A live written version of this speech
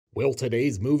Will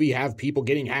today's movie have people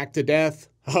getting hacked to death?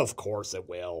 Of course it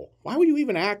will. Why would you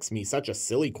even ask me such a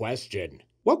silly question?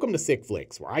 Welcome to Sick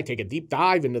Flicks, where I take a deep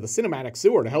dive into the cinematic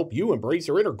sewer to help you embrace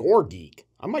your inner gore geek.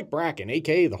 I'm Mike Bracken,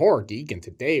 aka the Horror Geek, and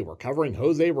today we're covering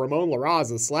Jose Ramon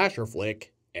Larraz's slasher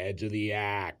flick, Edge of the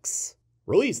Axe.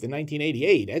 Released in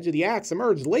 1988, Edge of the Axe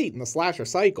emerged late in the slasher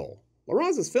cycle.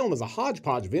 Larraz's film is a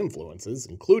hodgepodge of influences,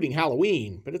 including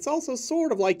Halloween, but it's also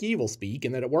sort of like Evil Speak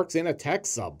in that it works in a tech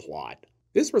subplot.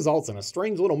 This results in a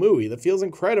strange little movie that feels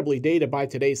incredibly dated by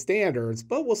today's standards,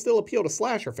 but will still appeal to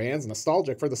slasher fans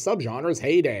nostalgic for the subgenre's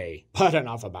heyday. But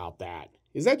enough about that.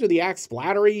 Is Edge of the Axe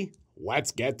splattery?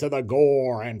 Let's get to the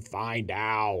gore and find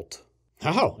out.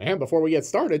 Oh, and before we get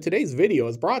started, today's video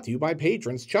is brought to you by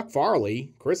patrons Chuck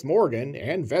Farley, Chris Morgan,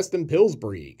 and Veston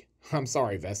Pillsbury. I'm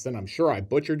sorry, Veston, I'm sure I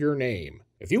butchered your name.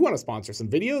 If you want to sponsor some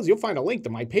videos, you'll find a link to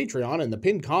my Patreon in the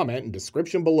pinned comment and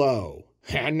description below.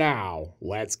 And now,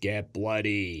 let's get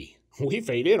bloody. We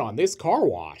fade in on this car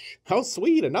wash. How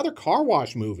sweet, another car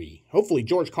wash movie. Hopefully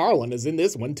George Carlin is in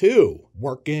this one too.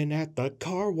 Working at the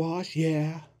car wash,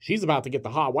 yeah. She's about to get the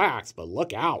hot wax, but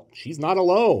look out, she's not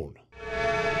alone.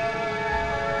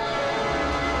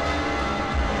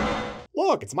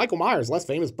 Look, it's Michael Myers' less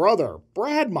famous brother,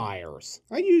 Brad Myers.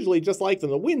 I usually just like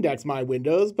them to Windex my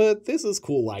windows, but this is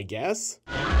cool, I guess.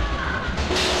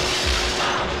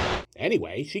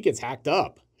 Anyway, she gets hacked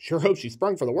up. Sure hope she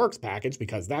sprung for the works package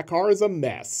because that car is a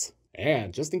mess.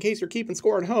 And just in case you're keeping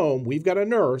score at home, we've got a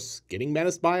nurse getting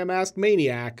menaced by a masked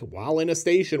maniac while in a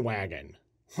station wagon.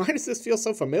 Why does this feel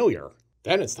so familiar?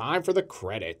 Then it's time for the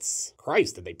credits.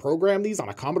 Christ, did they program these on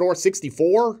a Commodore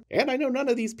 64? And I know none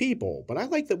of these people, but I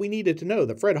like that we needed to know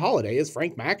that Fred Holiday is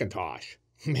Frank McIntosh.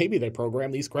 Maybe they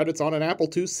programmed these credits on an Apple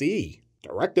IIc.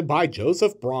 Directed by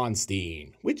Joseph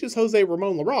Bronstein, which is Jose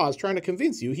Ramon Larraz trying to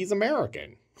convince you he's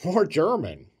American, or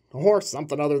German, or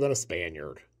something other than a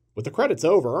Spaniard. With the credits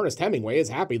over, Ernest Hemingway is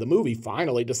happy the movie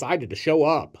finally decided to show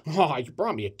up. Aw, you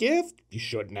brought me a gift? You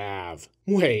shouldn't have.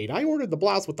 Wait, I ordered the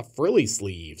blouse with the frilly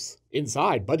sleeves.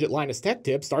 Inside, Budget Linus Tech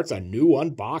Tip starts a new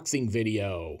unboxing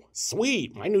video.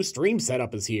 Sweet, my new stream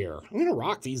setup is here. I'm gonna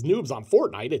rock these noobs on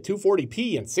Fortnite at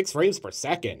 240p and 6 frames per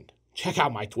second. Check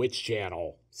out my Twitch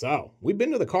channel. So, we've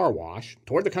been to the car wash,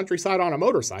 toured the countryside on a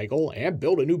motorcycle, and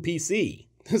built a new PC.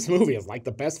 This movie is like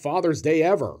the best Father's Day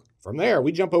ever. From there,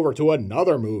 we jump over to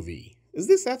another movie. Is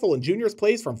this Ethel and Junior's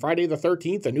place from Friday the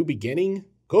 13th, A New Beginning?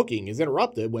 Cooking is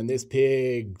interrupted when this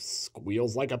pig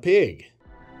squeals like a pig.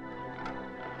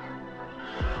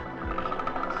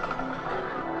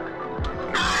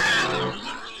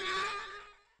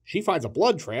 She finds a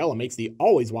blood trail and makes the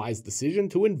always wise decision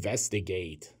to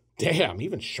investigate. Damn,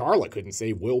 even Charlotte couldn't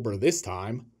save Wilbur this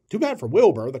time. Too bad for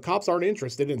Wilbur, the cops aren't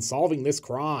interested in solving this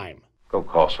crime. Go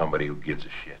call somebody who gives a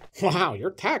shit. Wow, your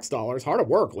tax dollars hard at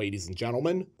work, ladies and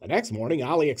gentlemen. The next morning,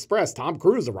 AliExpress Tom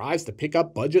Cruise arrives to pick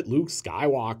up budget Luke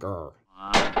Skywalker.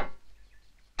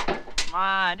 Come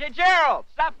on. Hey, Gerald,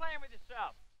 stop playing with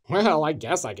yourself. Well, I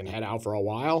guess I can head out for a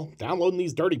while. Downloading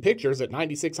these dirty pictures at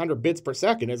 9600 bits per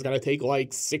second is gonna take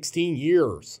like 16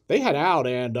 years. They head out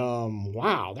and,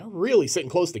 wow, they're really sitting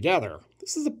close together.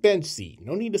 This is a bench seat,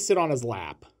 no need to sit on his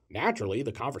lap. Naturally,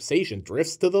 the conversation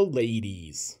drifts to the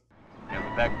ladies. Yeah,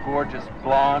 with that gorgeous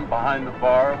blonde behind the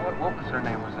bar. What was her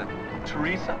name? Was it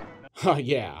Teresa?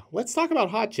 Yeah, let's talk about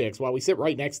hot chicks while we sit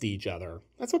right next to each other.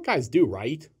 That's what guys do,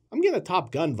 right? I'm getting a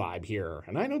Top Gun vibe here,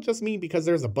 and I don't just mean because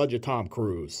there's a budget Tom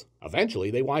Cruise. Eventually,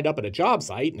 they wind up at a job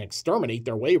site and exterminate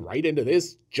their way right into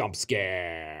this jump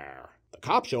scare. The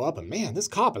cops show up, and man, this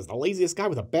cop is the laziest guy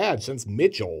with a badge since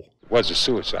Mitchell. It was a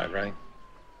suicide, right?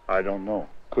 I don't know.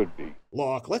 Could be.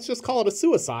 Look, let's just call it a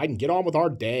suicide and get on with our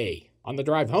day. On the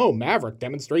drive home, Maverick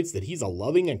demonstrates that he's a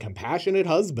loving and compassionate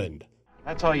husband.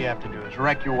 That's all you have to do is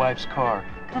wreck your wife's car.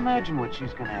 Imagine what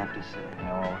she's gonna have to say.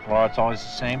 Well, with law, it's always the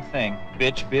same thing.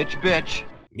 Bitch, bitch, bitch.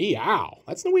 Meow.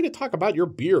 That's no way to talk about your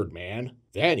beard, man.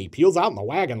 Then he peels out in the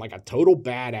wagon like a total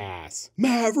badass.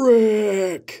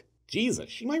 Maverick! Jesus,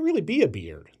 she might really be a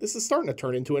beard. This is starting to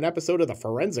turn into an episode of the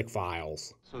Forensic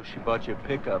Files. So she bought you a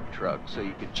pickup truck so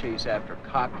you could chase after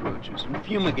cockroaches and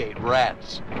fumigate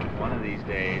rats. One of these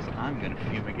days, I'm gonna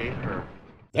fumigate her.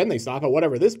 Then they stop at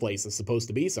whatever this place is supposed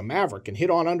to be so Maverick can hit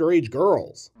on underage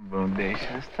girls.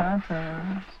 Bodacious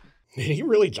tatas. Did he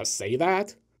really just say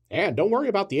that? And don't worry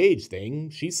about the age thing.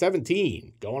 She's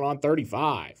 17, going on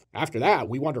 35. After that,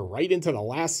 we wander right into The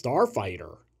Last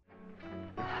Starfighter.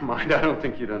 Mind, I don't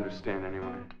think you'd understand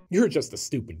anyway. You're just a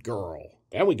stupid girl.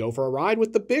 Then we go for a ride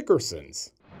with the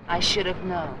Bickersons. I should have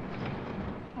known.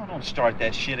 Oh, don't start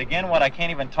that shit again. What, I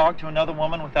can't even talk to another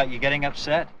woman without you getting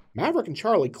upset? Maverick and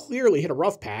Charlie clearly hit a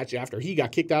rough patch after he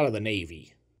got kicked out of the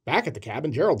Navy. Back at the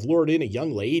cabin, Gerald's lured in a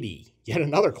young lady. Yet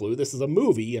another clue this is a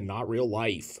movie and not real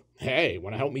life. Hey,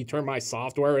 wanna help me turn my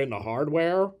software into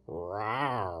hardware?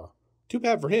 Rawr. Too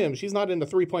bad for him, she's not into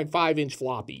 3.5-inch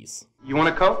floppies. You want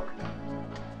a Coke?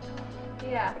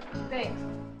 Yeah, thanks.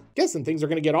 Guessing things are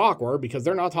gonna get awkward because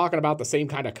they're not talking about the same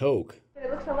kind of Coke. But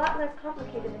it looks a lot less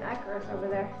complicated than Icarus over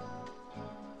there.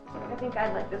 I think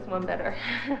I'd like this one better.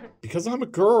 Because I'm a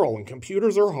girl and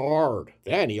computers are hard.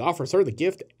 Then he offers her the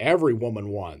gift every woman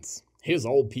wants. His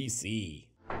old PC.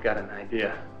 I've got an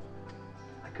idea.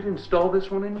 I could install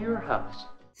this one in your house.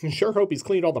 Sure hope he's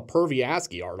cleaned all the pervy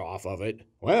ASCII art off of it.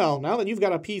 Well, now that you've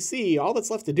got a PC, all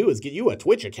that's left to do is get you a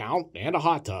Twitch account and a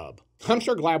hot tub. I'm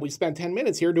sure glad we spent 10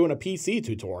 minutes here doing a PC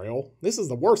tutorial. This is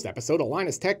the worst episode of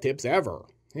Linus Tech Tips ever.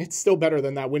 It's still better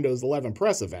than that Windows 11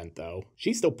 press event, though.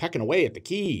 She's still pecking away at the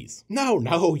keys. No,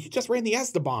 you just ran the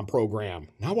Esteban program.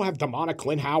 Now we'll have demonic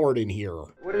Clint Howard in here.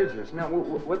 What is this? Now,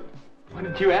 what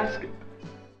did you ask it?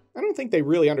 I don't think they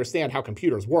really understand how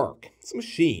computers work. It's a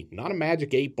machine, not a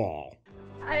magic 8-ball.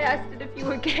 I asked it if you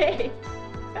were gay.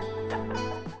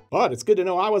 But it's good to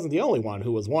know I wasn't the only one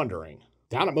who was wondering.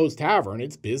 Down at Moe's Tavern,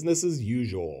 it's business as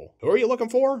usual. Who are you looking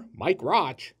for? Mike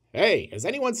Roch. Hey, has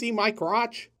anyone seen Mike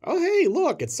Roch? Oh hey,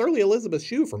 look, it's Surly Elizabeth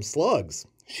Shue from Slugs.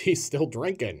 She's still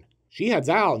drinking. She heads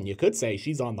out and you could say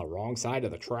she's on the wrong side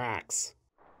of the tracks.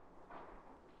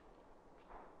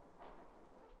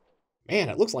 Man,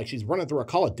 it looks like she's running through a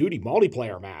Call of Duty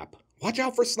multiplayer map. Watch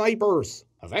out for snipers.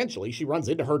 Eventually, she runs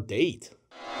into her date.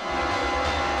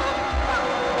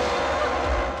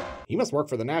 He must work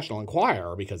for the National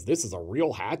Enquirer because this is a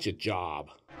real hatchet job.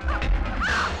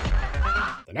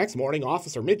 The next morning,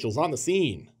 Officer Mitchell's on the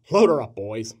scene. Load her up,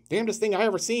 boys. Damnedest thing I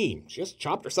ever seen. She just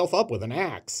chopped herself up with an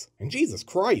axe. And Jesus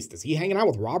Christ, is he hanging out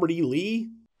with Robert E. Lee?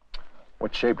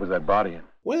 What shape was that body in?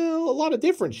 Well, a lot of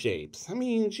different shapes. I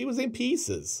mean, she was in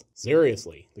pieces.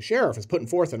 Seriously, the sheriff is putting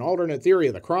forth an alternate theory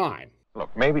of the crime.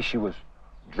 Look, maybe she was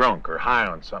drunk or high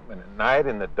on something, and at night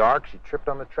in the dark she tripped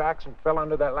on the tracks and fell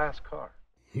under that last car.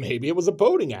 Maybe it was a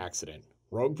boating accident.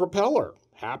 Rogue propeller.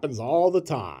 Happens all the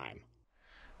time.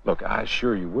 Look, I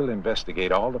assure you we'll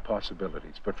investigate all the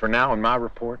possibilities, but for now in my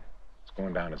report, it's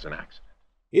going down as an accident.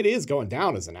 It is going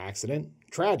down as an accident.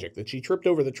 Tragic that she tripped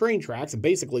over the train tracks and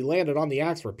basically landed on the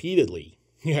axe repeatedly.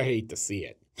 I hate to see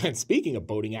it. And speaking of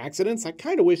boating accidents, I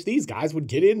kinda wish these guys would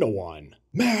get into one.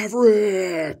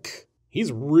 Maverick!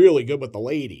 He's really good with the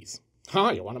ladies.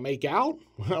 Huh, you want to make out?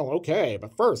 Well, okay,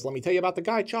 but first let me tell you about the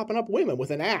guy chopping up women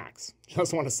with an axe.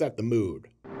 Just want to set the mood.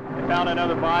 They found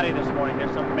another body this morning.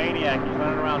 There's some maniac. He's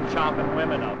running around chopping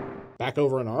women up. Back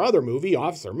over in our other movie,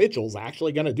 Officer Mitchell's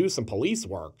actually going to do some police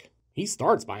work. He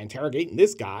starts by interrogating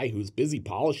this guy who's busy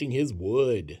polishing his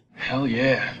wood. Hell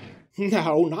yeah.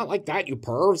 No, not like that, you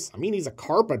pervs. I mean, he's a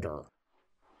carpenter.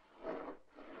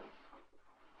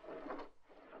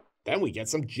 Then we get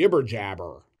some jibber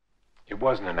jabber. It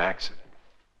wasn't an accident.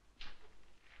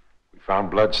 We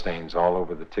found bloodstains all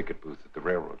over the ticket booth at the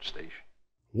railroad station.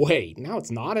 Wait, now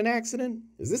it's not an accident?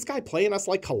 Is this guy playing us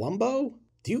like Columbo?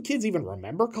 Do you kids even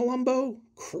remember Columbo?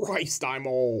 Christ, I'm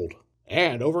old.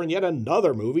 And over in yet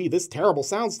another movie, this terrible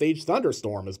soundstage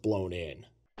thunderstorm is blown in.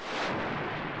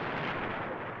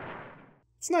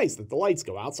 It's nice that the lights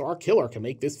go out so our killer can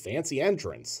make this fancy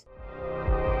entrance.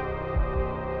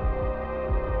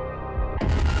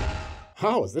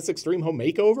 Oh, is this Extreme Home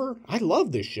Makeover? I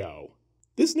love this show.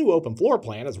 This new open floor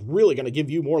plan is really going to give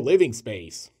you more living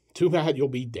space. Too bad you'll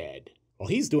be dead. While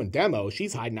he's doing demo,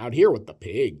 she's hiding out here with the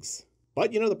pigs.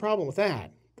 But you know the problem with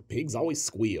that? The pigs always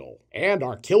squeal. And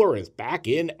our killer is back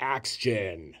in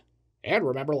action. And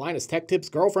remember Linus Tech Tip's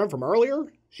girlfriend from earlier?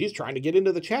 She's trying to get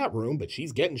into the chat room, but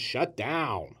she's getting shut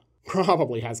down.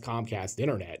 Probably has Comcast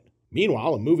internet.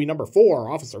 Meanwhile, in movie number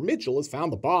 4, Officer Mitchell has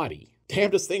found the body.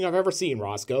 Damnedest thing I've ever seen,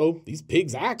 Roscoe. These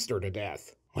pigs axed her to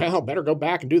death. Well, better go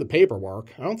back and do the paperwork.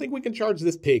 I don't think we can charge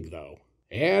this pig, though.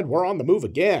 And we're on the move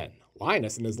again.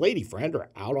 Linus and his lady friend are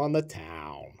out on the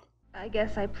town. I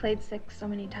guess I played sick so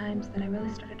many times that I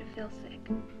really started to feel sick.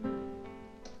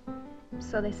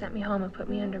 So they sent me home and put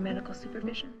me under medical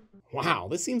supervision. Wow,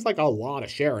 this seems like a lot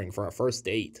of sharing for a first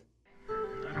date.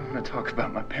 I don't want to talk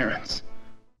about my parents.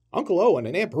 Uncle Owen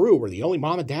and Aunt Beru were the only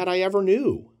mom and dad I ever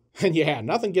knew. And yeah,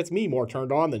 nothing gets me more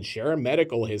turned on than sharing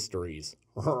medical histories.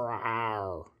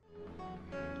 Rawr.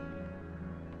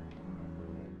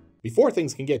 Before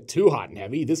things can get too hot and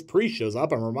heavy, this priest shows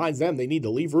up and reminds them they need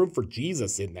to leave room for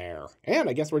Jesus in there. And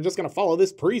I guess we're just gonna follow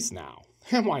this priest now.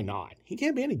 And why not? He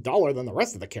can't be any duller than the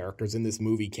rest of the characters in this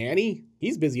movie, can he?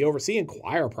 He's busy overseeing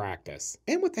choir practice.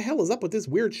 And what the hell is up with this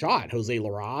weird shot, Jose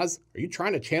Larraz? Are you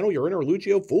trying to channel your inner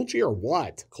Lucio Fulci or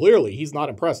what? Clearly, he's not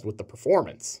impressed with the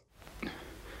performance.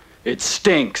 It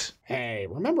stinks. Hey,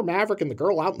 remember Maverick and the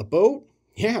girl out in the boat?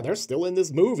 Yeah, they're still in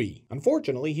this movie.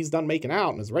 Unfortunately, he's done making out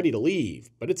and is ready to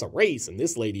leave, but it's a race and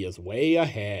this lady is way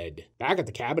ahead. Back at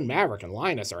the cabin, Maverick and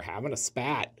Linus are having a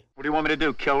spat. What do you want me to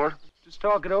do, kill her? Just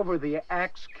talk it over with the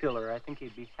Axe Killer. I think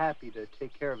he'd be happy to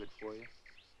take care of it for you.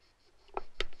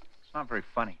 It's not very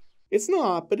funny. It's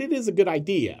not, but it is a good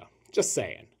idea. Just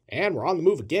saying. And we're on the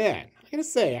move again. I gotta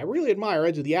say, I really admire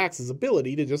Edge of the Axe's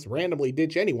ability to just randomly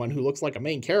ditch anyone who looks like a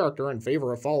main character in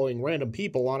favor of following random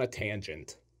people on a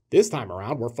tangent. This time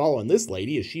around, we're following this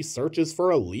lady as she searches for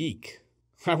a leak.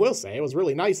 I will say, it was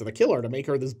really nice of the killer to make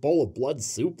her this bowl of blood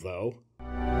soup, though.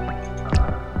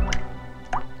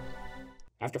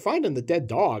 After finding the dead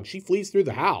dog, she flees through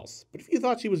the house. But if you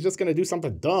thought she was just gonna do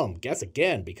something dumb, guess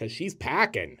again, because she's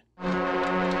packing.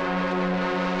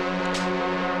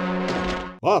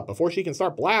 But before she can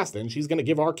start blasting, she's gonna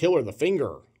give our killer the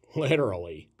finger.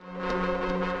 Literally.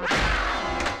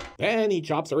 Then he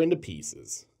chops her into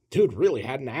pieces. Dude really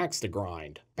had an axe to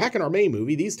grind. Back in our main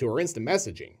movie, these two are instant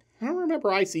messaging. I don't remember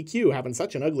ICQ having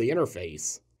such an ugly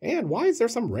interface. And why is there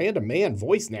some random man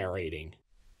voice narrating?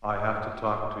 I have to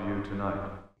talk to you tonight.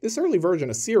 This early version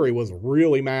of Siri was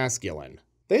really masculine.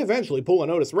 They eventually pull an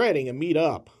Otis Redding and meet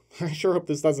up. I sure hope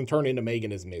this doesn't turn into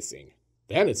Megan is Missing.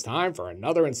 Then it's time for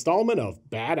another installment of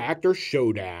Bad Actor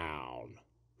Showdown.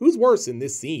 Who's worse in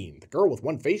this scene, the girl with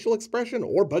one facial expression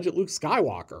or budget Luke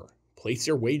Skywalker? Place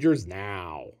your wagers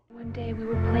now. One day we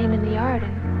were playing in the yard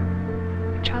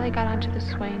and Charlie got onto the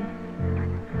swing.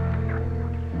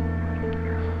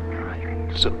 All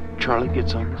right, so Charlie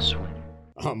gets on the swing.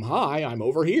 Hi, I'm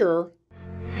over here.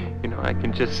 You know, I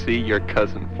can just see your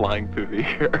cousin flying through the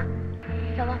air.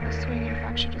 He fell off the swing and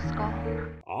fractured his skull.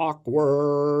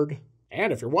 Awkward.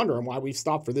 And if you're wondering why we've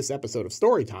stopped for this episode of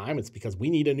Storytime, it's because we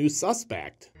need a new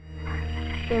suspect.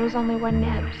 There was only one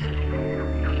Nebbs.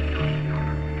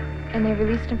 And they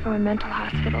released him from a mental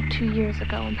hospital 2 years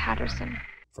ago in Patterson.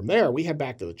 From there, we head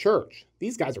back to the church.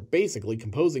 These guys are basically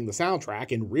composing the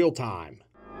soundtrack in real time.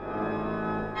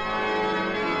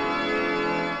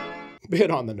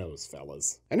 Bit on the nose,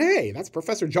 fellas. And hey, that's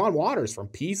Professor John Waters from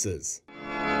Pieces.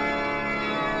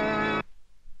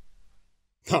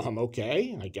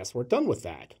 Okay, I guess we're done with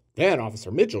that. Then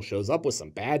Officer Mitchell shows up with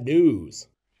some bad news.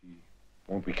 She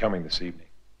won't be coming this evening,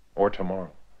 or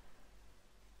tomorrow.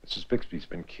 Mrs. Bixby's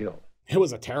been killed. It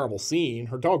was a terrible scene.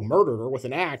 Her dog murdered her with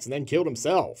an axe and then killed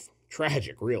himself.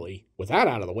 Tragic, really. With that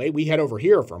out of the way, we head over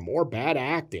here for more bad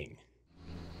acting.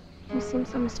 You seem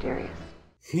so mysterious.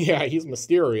 Yeah, he's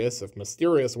mysterious, if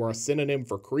mysterious were a synonym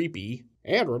for creepy.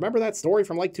 And remember that story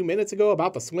from like 2 minutes ago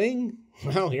about the swing?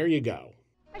 Well, here you go.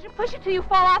 I should push it till you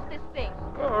fall off this thing.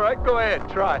 All right, go ahead,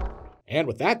 try. And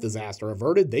with that disaster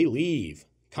averted, they leave.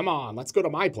 Come on, let's go to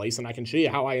my place and I can show you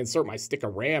how I insert my stick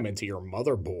of RAM into your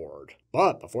motherboard.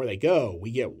 But before they go,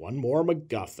 we get one more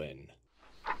MacGuffin.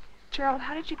 Gerald,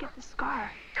 how did you get the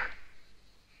scar?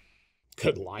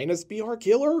 Could Linus be our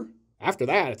killer? After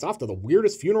that, it's off to the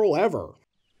weirdest funeral ever.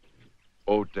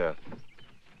 O death,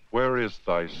 where is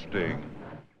thy sting?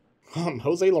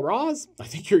 Jose Larraz? I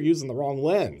think you're using the wrong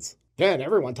lens. Then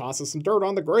everyone tosses some dirt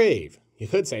on the grave. You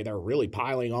could say they're really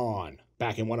piling on.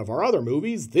 Back in one of our other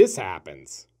movies, this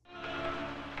happens.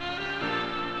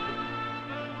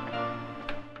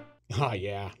 Ah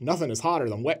yeah, nothing is hotter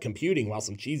than wet computing while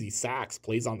some cheesy sax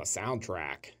plays on the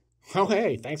soundtrack. Oh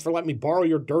hey, thanks for letting me borrow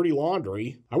your dirty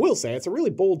laundry. I will say it's a really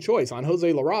bold choice on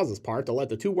Jose Larraz's part to let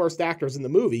the two worst actors in the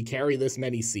movie carry this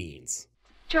many scenes.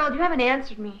 Gerald, you haven't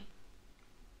answered me.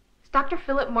 It's Dr.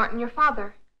 Philip Martin, your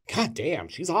father. God damn,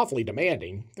 she's awfully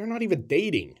demanding. They're not even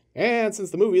dating. And since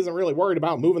the movie isn't really worried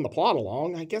about moving the plot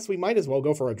along, I guess we might as well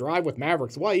go for a drive with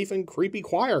Maverick's wife and creepy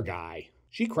choir guy.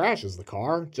 She crashes the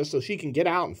car just so she can get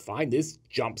out and find this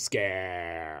jump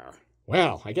scare.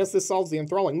 Well, I guess this solves the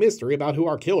enthralling mystery about who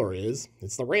our killer is.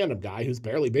 It's the random guy who's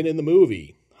barely been in the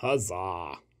movie.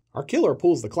 Huzzah. Our killer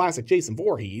pulls the classic Jason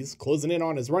Voorhees, closing in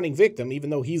on his running victim even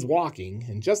though he's walking,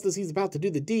 and just as he's about to do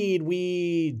the deed,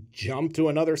 we jump to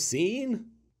another scene?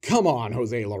 Come on,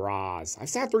 Jose Larraz. I've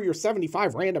sat through your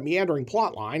 75 random meandering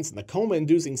plot lines and the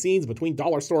coma-inducing scenes between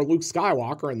dollar store Luke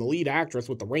Skywalker and the lead actress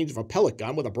with the range of a pellet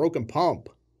gun with a broken pump.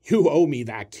 You owe me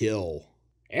that kill.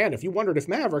 And if you wondered if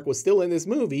Maverick was still in this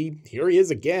movie, here he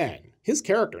is again. His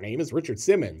character name is Richard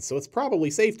Simmons, so it's probably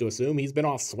safe to assume he's been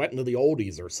off sweating to the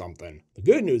oldies or something. The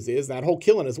good news is that whole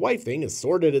killing his wife thing has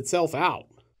sorted itself out.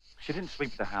 She didn't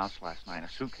sleep at the house last night. A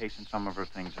suitcase and some of her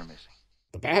things are missing.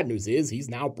 The bad news is he's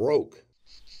now broke.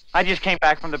 I just came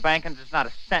back from the bank and there's not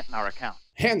a cent in our account.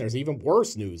 And there's even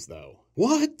worse news, though.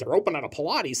 What? They're opening a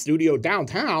Pilates studio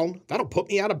downtown? That'll put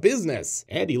me out of business.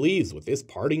 And he leaves with this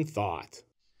parting thought.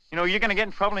 You know, you're gonna get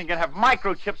in trouble and you're gonna have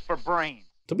microchips for brains.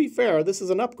 To be fair, this is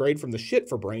an upgrade from the shit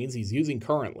for brains he's using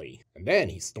currently. And then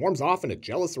he storms off in a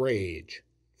jealous rage.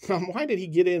 Why did he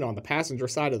get in on the passenger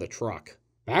side of the truck?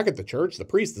 Back at the church, the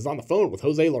priest is on the phone with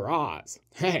Jose Larraz.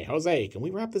 Hey, Jose, can we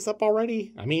wrap this up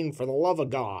already? I mean, for the love of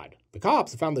God. The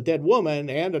cops have found the dead woman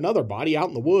and another body out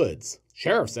in the woods.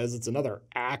 Sheriff says it's another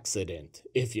accident,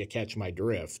 if you catch my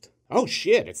drift. Oh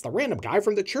shit, it's the random guy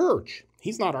from the church.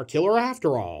 He's not our killer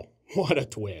after all. What a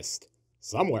twist.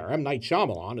 Somewhere M. Night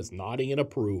Shyamalan is nodding in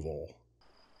approval.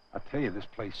 I tell you, this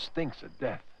place stinks of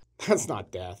death. That's not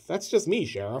death. That's just me,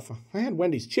 Sheriff. I had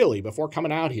Wendy's chili before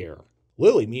coming out here.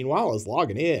 Lily, meanwhile, is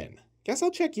logging in. Guess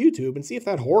I'll check YouTube and see if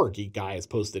that horror geek guy has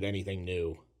posted anything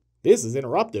new. This is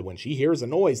interrupted when she hears a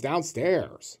noise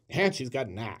downstairs. And she's got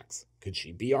an axe. Could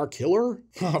she be our killer?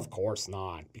 Of course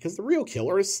not, because the real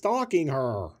killer is stalking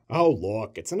her. Oh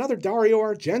look, it's another Dario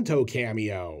Argento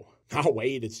cameo. Oh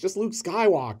wait, it's just Luke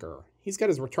Skywalker. He's got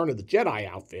his Return of the Jedi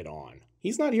outfit on.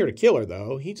 He's not here to kill her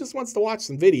though, he just wants to watch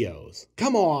some videos.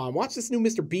 Come on, watch this new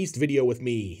Mr. Beast video with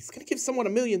me. He's gonna give someone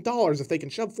 $1 million if they can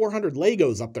shove 400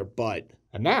 Legos up their butt.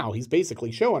 And now he's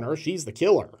basically showing her she's the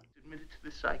killer. Admitted to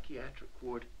the psychiatric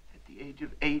ward at the age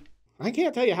of 8. I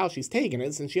can't tell you how she's taking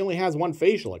it since she only has one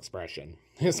facial expression.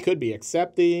 This could be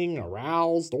accepting,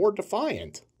 aroused, or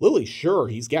defiant. Lily's sure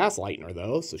he's gaslighting her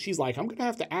though, so she's like, I'm gonna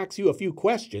have to ask you a few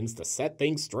questions to set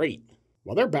things straight.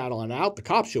 While they're battling out, the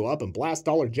cops show up and blast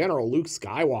Dollar General Luke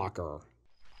Skywalker.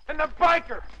 And the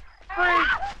biker! Freeze!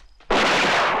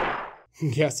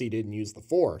 Guess he didn't use the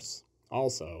Force.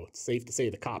 Also, it's safe to say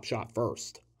the cop shot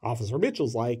first. Officer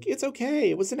Mitchell's like, it's okay,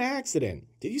 it was an accident.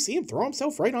 Did you see him throw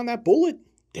himself right on that bullet?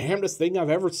 Damnedest thing I've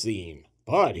ever seen.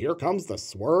 But here comes the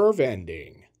swerve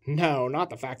ending. No, not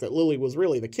the fact that Lily was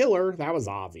really the killer, that was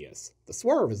obvious. The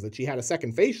swerve is that she had a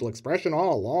second facial expression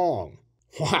all along.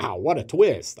 Wow, what a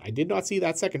twist. I did not see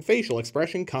that second facial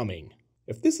expression coming.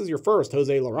 If this is your first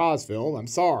Jose Larraz film, I'm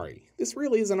sorry. This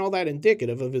really isn't all that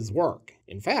indicative of his work.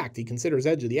 In fact, he considers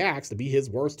Edge of the Axe to be his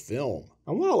worst film.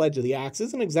 And while Edge of the Axe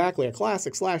isn't exactly a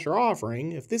classic slasher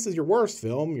offering, if this is your worst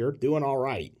film, you're doing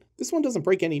alright. This one doesn't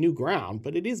break any new ground,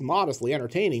 but it is modestly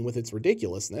entertaining with its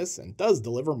ridiculousness and does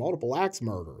deliver multiple axe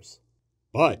murders.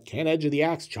 But can Edge of the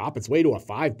Axe chop its way to a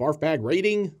 5 barf bag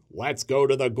rating? Let's go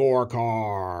to the gore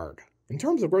card. In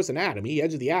terms of gross anatomy,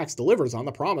 Edge of the Axe delivers on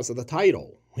the promise of the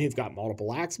title. We've got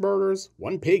multiple axe murders,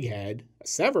 1 pig head, a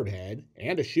severed head,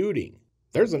 and a shooting.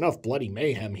 There's enough bloody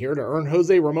mayhem here to earn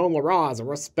Jose Ramon Larraz a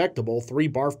respectable 3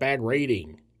 barf bag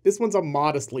rating. This one's a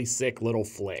modestly sick little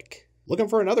flick. Looking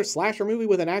for another slasher movie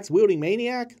with an axe-wielding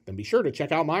maniac? Then be sure to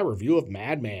check out my review of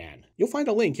Madman. You'll find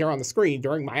a link here on the screen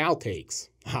during my outtakes.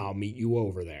 I'll meet you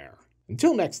over there.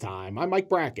 Until next time, I'm Mike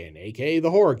Bracken, aka The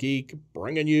Horror Geek,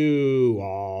 bringing you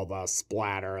all the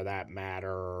splatter that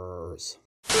matters.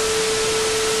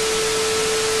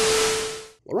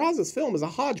 Larraz's film is a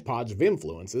hodgepodge of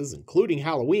influences, including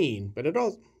Halloween, but it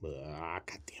also...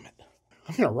 God damn it.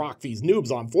 I'm gonna rock these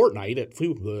noobs on Fortnite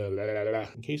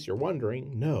at In case you're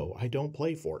wondering, no, I don't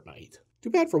play Fortnite. Too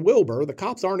bad for Wilbur, the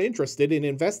cops aren't interested in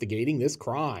investigating this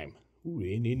crime. Ooh,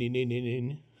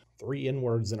 3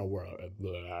 N-words in a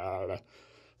row.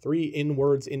 3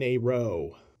 N-words in a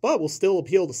row. But will still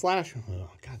appeal to slash... Oh,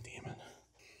 God damn it.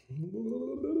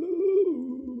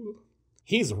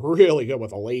 He's really good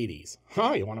with the ladies.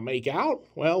 Huh, you want to make out?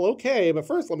 Well, okay, but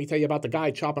first let me tell you about the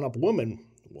guy chopping up woman.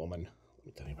 Let me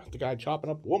tell you about the guy chopping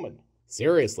up woman.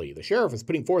 Seriously, the sheriff is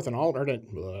putting forth an alternate...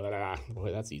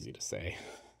 Boy, that's easy to say.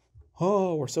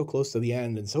 Oh, we're so close to the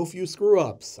end and so few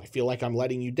screw-ups. I feel like I'm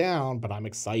letting you down, but I'm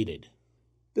excited.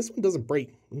 This one doesn't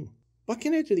break. But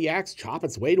can Edge of the Axe chop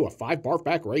its way to a 5 barf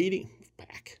back rating?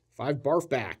 5 barf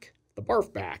back. The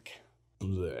barf back.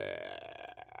 Bleh.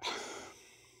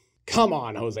 Come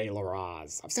on, Jose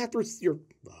Larraz. I've sat through your...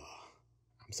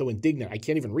 I'm so indignant I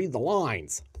can't even read the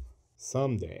lines.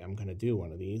 Someday I'm going to do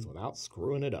one of these without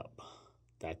screwing it up.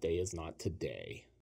 That day is not today.